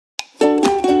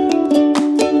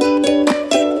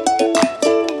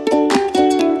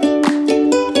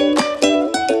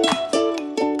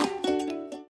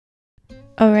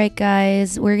Alright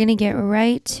guys, we're gonna get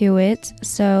right to it.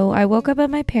 So I woke up at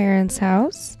my parents'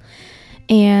 house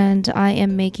and I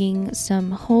am making some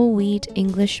whole wheat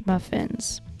English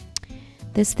muffins.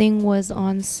 This thing was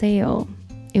on sale.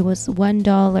 It was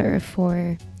 $1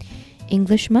 for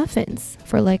English muffins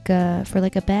for like a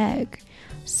bag.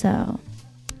 So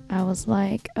I was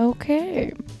like,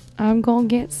 okay, I'm gonna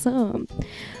get some.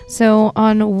 So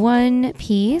on one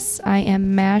piece I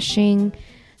am mashing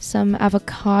some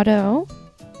avocado.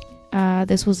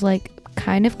 This was like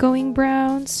kind of going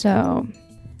brown, so,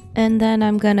 and then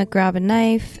I'm gonna grab a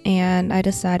knife and I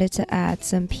decided to add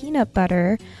some peanut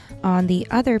butter on the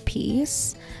other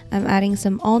piece. I'm adding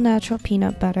some all natural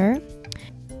peanut butter,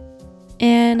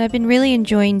 and I've been really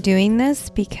enjoying doing this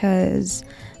because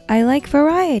I like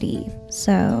variety,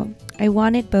 so I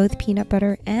wanted both peanut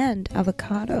butter and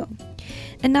avocado.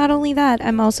 And not only that,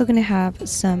 I'm also gonna have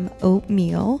some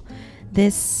oatmeal,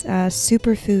 this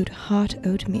superfood hot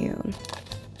oatmeal.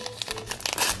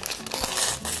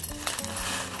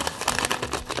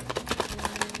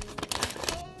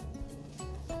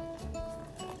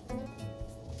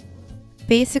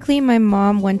 Basically, my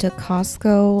mom went to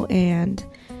Costco and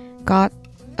got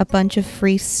a bunch of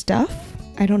free stuff.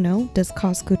 I don't know, does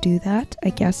Costco do that? I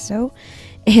guess so.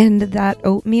 And that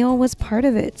oatmeal was part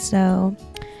of it, so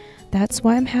that's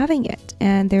why I'm having it.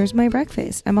 And there's my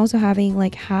breakfast. I'm also having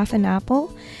like half an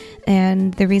apple,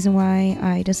 and the reason why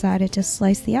I decided to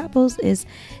slice the apples is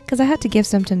because I had to give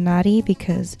some to Nadi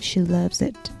because she loves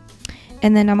it.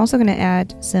 And then I'm also going to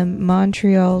add some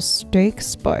Montreal steak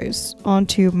spice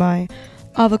onto my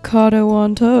avocado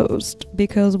on toast,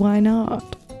 because why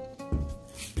not?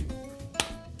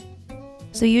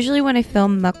 So usually when I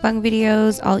film mukbang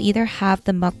videos, I'll either have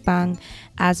the mukbang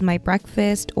as my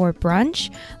breakfast or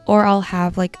brunch, or I'll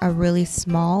have like a really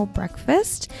small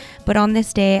breakfast. But on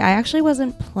this day, I actually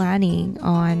wasn't planning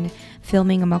on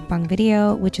filming a mukbang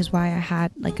video, which is why I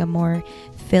had like a more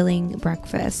filling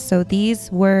breakfast. So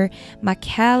these were my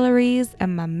calories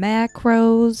and my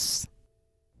macros.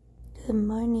 Good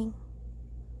morning.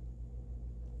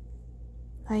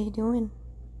 How you doing?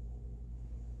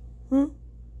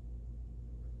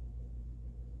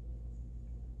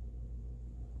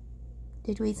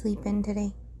 Did we sleep in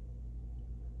today?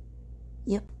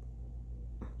 Yep.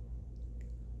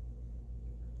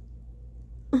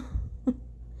 Are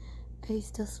you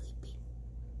still sleepy?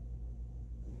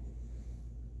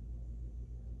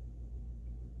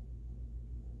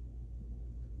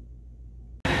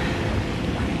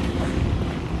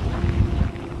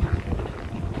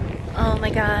 Oh my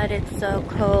god, it's so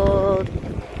cold.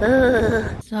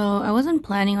 Ugh. So I wasn't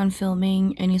planning on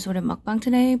filming any sort of mukbang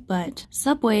today, but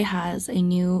Subway has a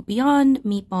new Beyond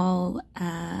Meatball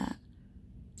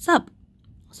sub.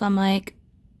 So I'm like,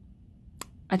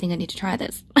 I think I need to try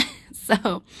this.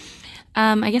 So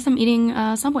I guess I'm eating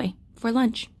Subway for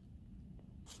lunch.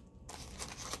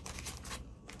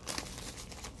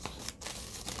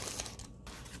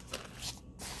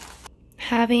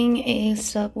 Having a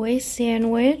Subway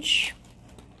sandwich.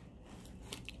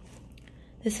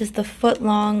 This is the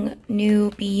foot-long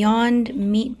new Beyond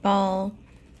Meatball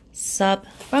sub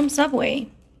from Subway.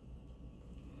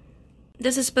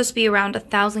 This is supposed to be around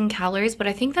 1,000 calories, but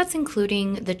I think that's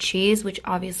including the cheese, which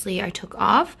obviously I took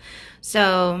off.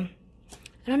 So,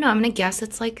 I don't know, I'm gonna guess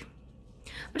it's like,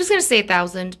 I'm just gonna say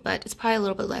 1,000, but it's probably a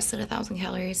little bit less than 1,000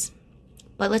 calories.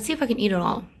 But let's see if I can eat it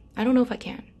all. I don't know if I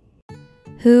can.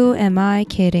 Who am I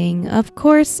kidding? Of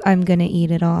course I'm gonna eat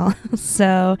it all.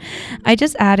 So I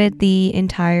just added the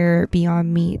entire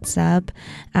Beyond Meat sub,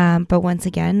 but once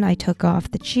again I took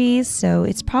off the cheese, so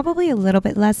it's probably a little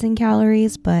bit less in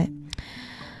calories, but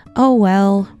oh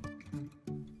well.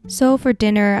 So for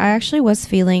dinner, I actually was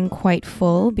feeling quite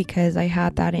full because I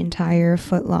had that entire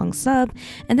foot-long sub,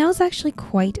 and that was actually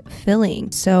quite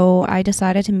filling. So I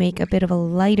decided to make a bit of a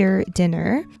lighter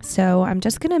dinner. So I'm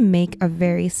just gonna make a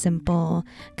very simple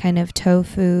kind of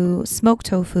tofu, smoked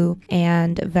tofu,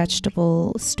 and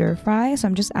vegetable stir fry. So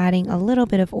I'm just adding a little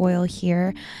bit of oil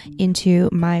here into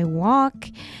my wok,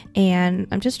 and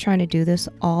I'm just trying to do this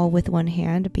all with one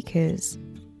hand because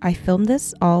I filmed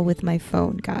this all with my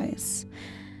phone, guys.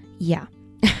 Yeah.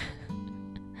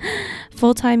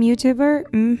 Full-time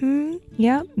YouTuber?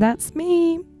 Yeah, that's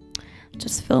me.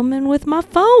 Just filming with my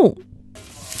phone.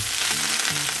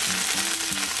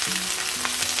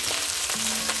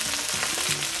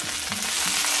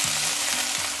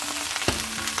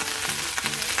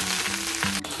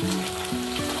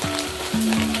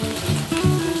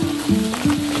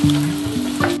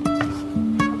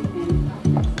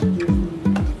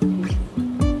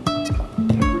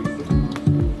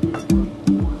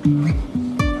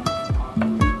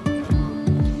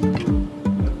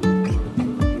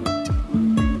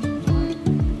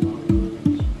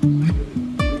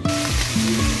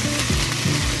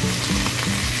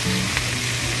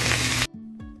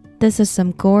 This is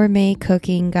some gourmet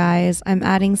cooking, guys. I'm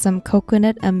adding some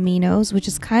coconut aminos, which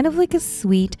is kind of like a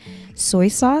sweet soy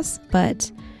sauce,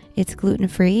 but it's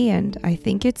gluten-free and I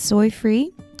think it's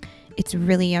soy-free. It's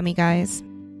really yummy, guys.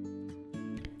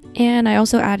 And I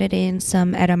also added in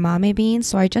some edamame beans,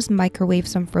 so I just microwaved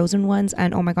some frozen ones,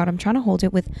 and oh my god, I'm trying to hold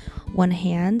it with one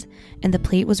hand and the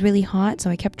plate was really hot, so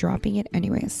I kept dropping it.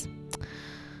 Anyways,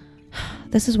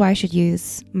 this is why I should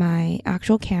use my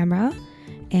actual camera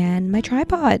and my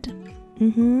tripod.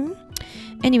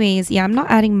 Anyways, yeah, I'm not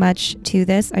adding much to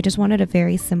this. I just wanted a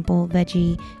very simple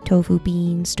veggie tofu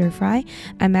bean stir fry.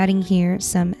 I'm adding here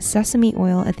some sesame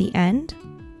oil at the end.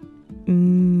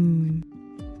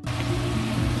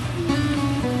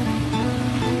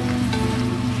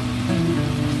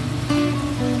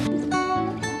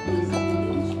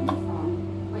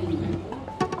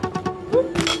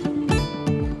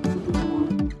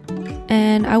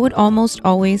 And I would almost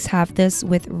always have this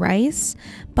with rice,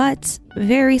 but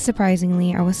very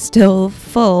surprisingly, I was still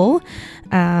full.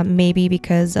 Maybe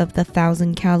because of the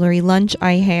 1,000-calorie lunch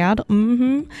I had.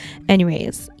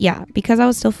 Anyways, yeah, because I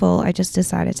was still full, I just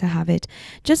decided to have it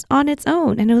just on its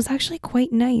own, and it was actually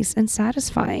quite nice and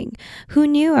satisfying. Who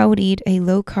knew I would eat a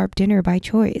low-carb dinner by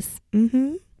choice?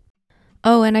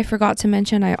 Oh, and I forgot to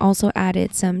mention, I also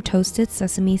added some toasted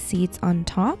sesame seeds on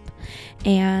top.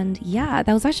 And yeah,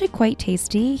 that was actually quite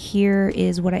tasty. Here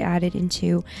is what I added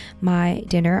into my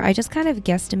dinner. I just kind of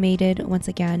guesstimated. Once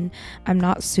again, I'm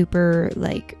not super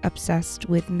like obsessed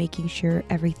with making sure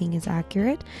everything is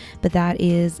accurate, but that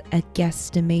is a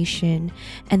guesstimation.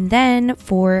 And then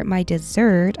for my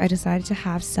dessert, I decided to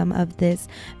have some of this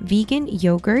vegan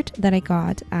yogurt that I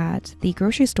got at the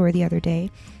grocery store the other day.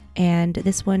 And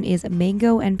this one is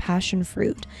mango and passion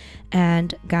fruit.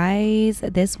 And guys,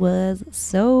 this was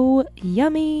so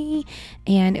yummy,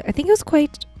 and I think it was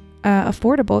quite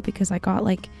affordable because I got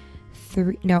like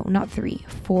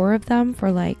four of them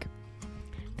for like,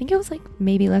 I think it was like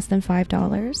maybe less than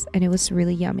 $5, and it was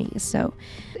really yummy. So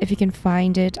if you can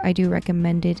find it, I do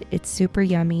recommend it. It's super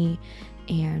yummy.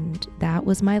 And that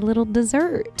was my little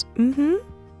dessert.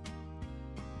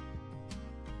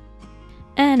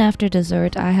 And after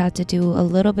dessert, I had to do a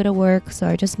little bit of work, so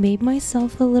I just made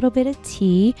myself a little bit of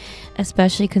tea,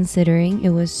 especially considering it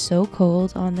was so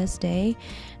cold on this day.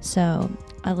 So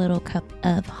a little cup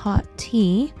of hot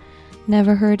tea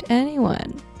never hurt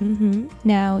anyone.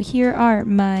 Now here are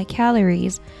my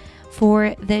calories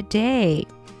for the day.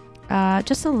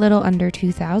 Just a little under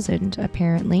 2,000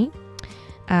 apparently.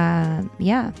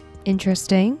 Yeah,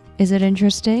 interesting. Is it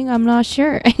interesting? I'm not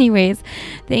sure. Anyways,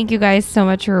 thank you guys so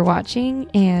much for watching,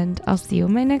 and I'll see you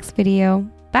in my next video.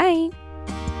 Bye!